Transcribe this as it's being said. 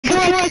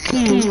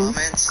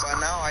comments, but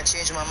now I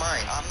changed my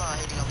mind. I'm not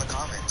hating on the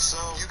comments. So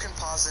you can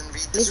pause and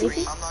read the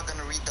screen. I'm not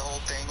gonna read the whole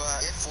thing,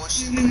 but if what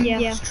she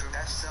did is true,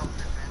 that's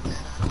self-defense.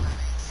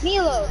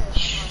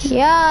 Milosh.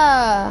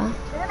 Yeah.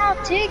 Turn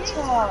off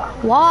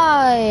TikTok.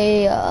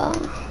 Why?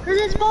 Cause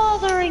it's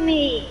bothering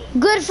me.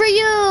 Good for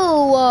you.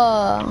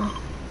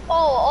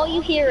 All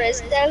you hear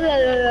is.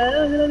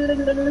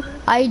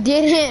 I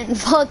didn't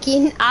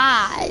fucking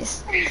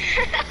ask.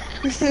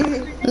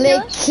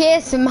 Like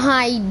kiss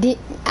my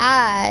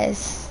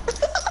ass.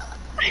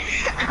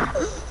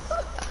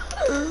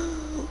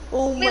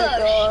 Oh my Milosh,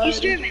 god. you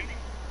streaming?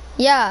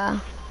 Yeah.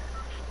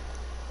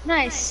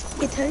 Nice.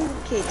 Tell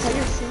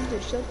your stream to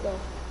shut though.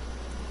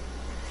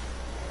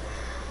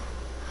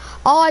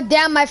 Oh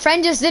damn, my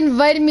friend just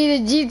invited me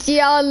to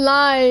GTA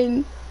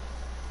Online.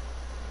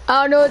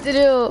 I don't know what to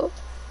do.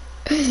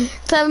 I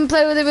haven't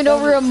played with him in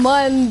over a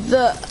month.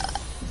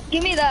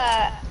 Give me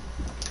that.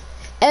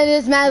 And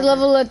this man's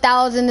level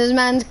 1,000. This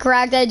man's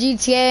cracked at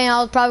GTA, and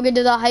I was probably gonna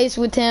do the heist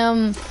with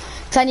him.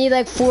 Cause I need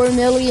like 4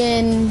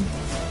 million.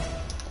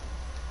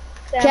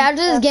 Okay,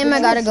 after this game, I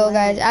gotta go,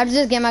 guys. After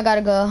this game, I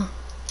gotta go.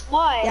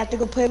 Why? You have to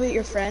go play with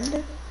your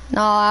friend?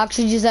 No, I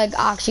actually just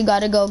actually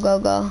gotta go.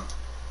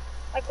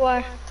 Like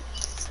what?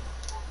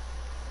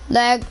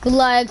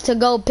 Like to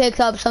go pick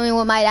up something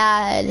with my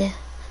dad.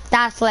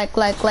 That's like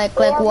what?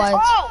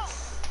 Oh!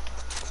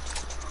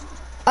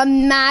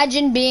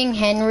 Imagine being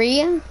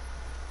Henry.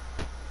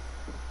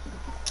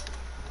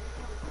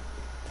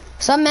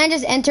 Some man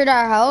just entered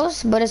our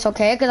house, but it's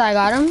okay because I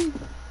got him.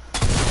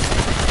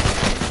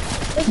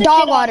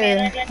 Dog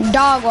water.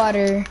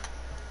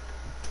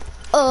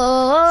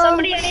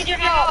 Somebody, I need your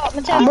help.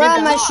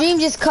 Bro, my stream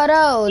just cut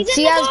out. He's in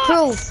See, the I have box.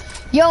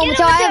 proof. Yo,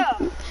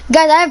 Mattel,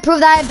 guys, I have proof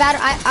that I have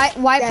bad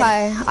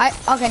Wi-Fi.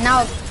 Okay,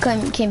 now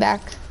it came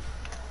back.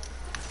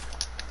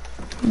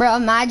 Bro,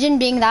 imagine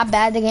being that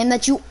bad at the game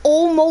that you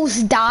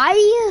almost die.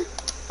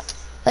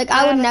 Like,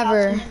 I would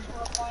never.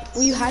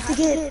 Well, you had to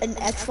get an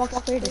Xbox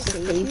player to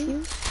save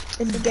you.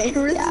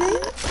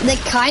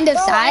 Like, kind of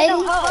sad.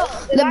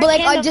 But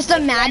like, just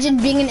imagine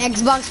being an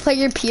Xbox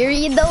player,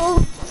 period,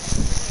 though.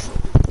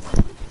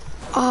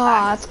 Oh,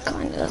 that's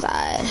kind of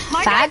sad.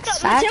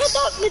 Facts. Mateo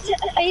thought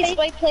Ace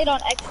White played on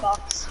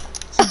Xbox.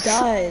 He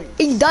does.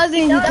 He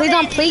doesn't. He plays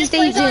on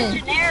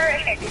PlayStation.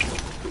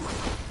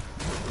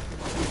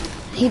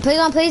 He plays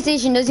on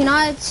PlayStation, does he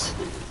not?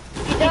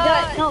 He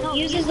does. No,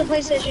 he uses the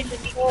PlayStation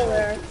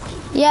controller.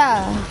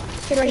 Yeah.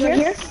 Right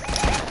here?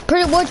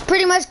 Pretty much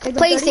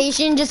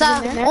PlayStation. Just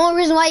the only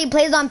reason why he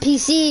plays on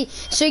PC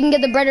so he can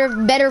get the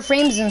better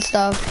frames and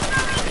stuff.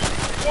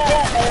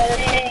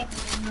 Yeah.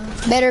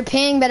 Better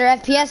ping, better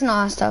FPS and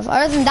all that stuff.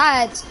 Other than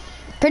that, it's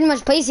pretty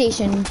much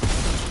PlayStation.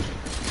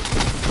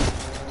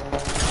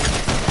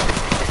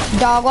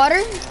 Dog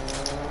water?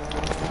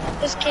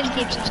 This kid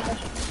keeps his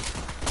question.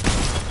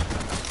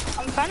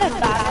 I'm kind of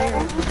bad.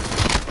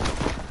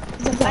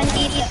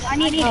 I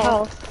need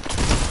health.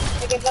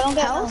 Like if I don't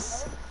get health.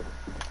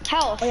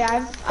 Oh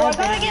yeah, I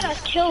gotta get a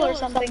kill or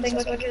something so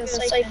I can get a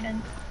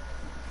siphon.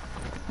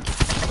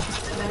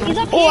 He's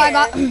up here. Oh,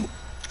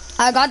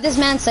 I got this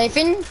man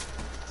siphon.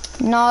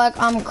 No, like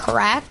I'm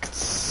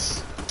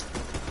cracked.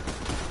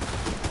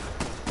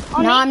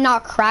 No, I'm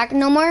not cracked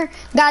no more.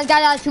 Guys,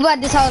 people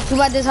at this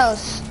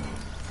house.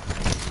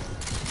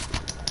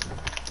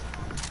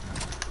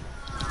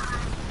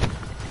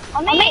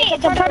 On me,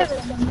 it's a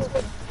predator.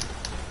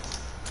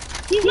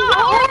 He's not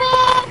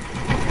horrible!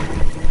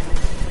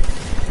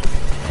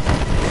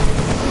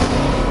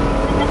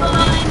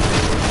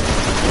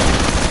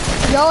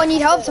 Yo, I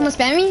need help. Someone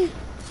spam me.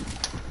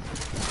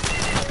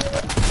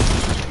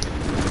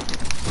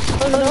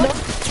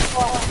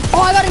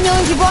 Oh, I got a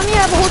million people on me. I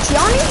have a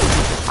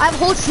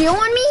whole trio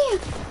on me.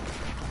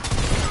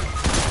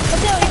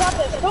 Mateo, you got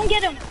this. Don't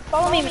get him.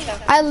 Follow me, Mateo.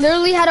 I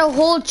literally had a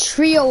whole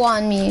trio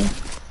on me.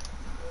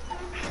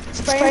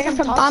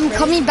 I'm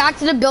coming back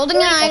to the building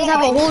and I just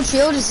have a whole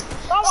trio just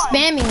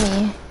spamming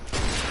me.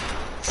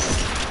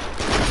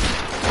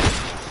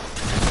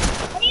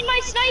 I need my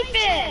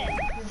sniper.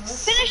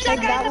 Finish that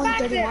guy in the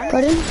back there.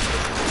 Pardon?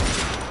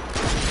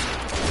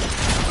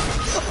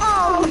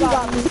 Oh, you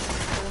got me.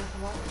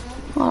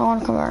 I don't want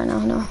to come out right now,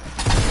 no.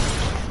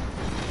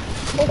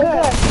 We're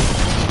good.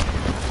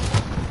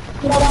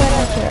 Get up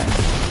here.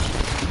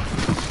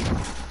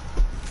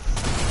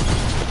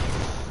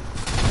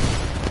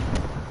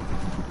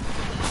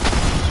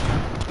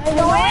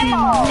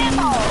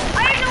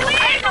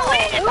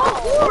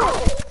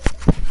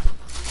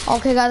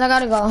 Okay, guys, I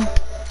gotta go.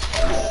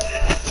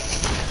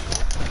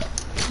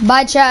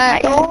 Bye,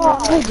 chat.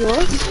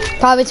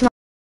 Probably tomorrow.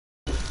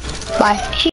 Bye.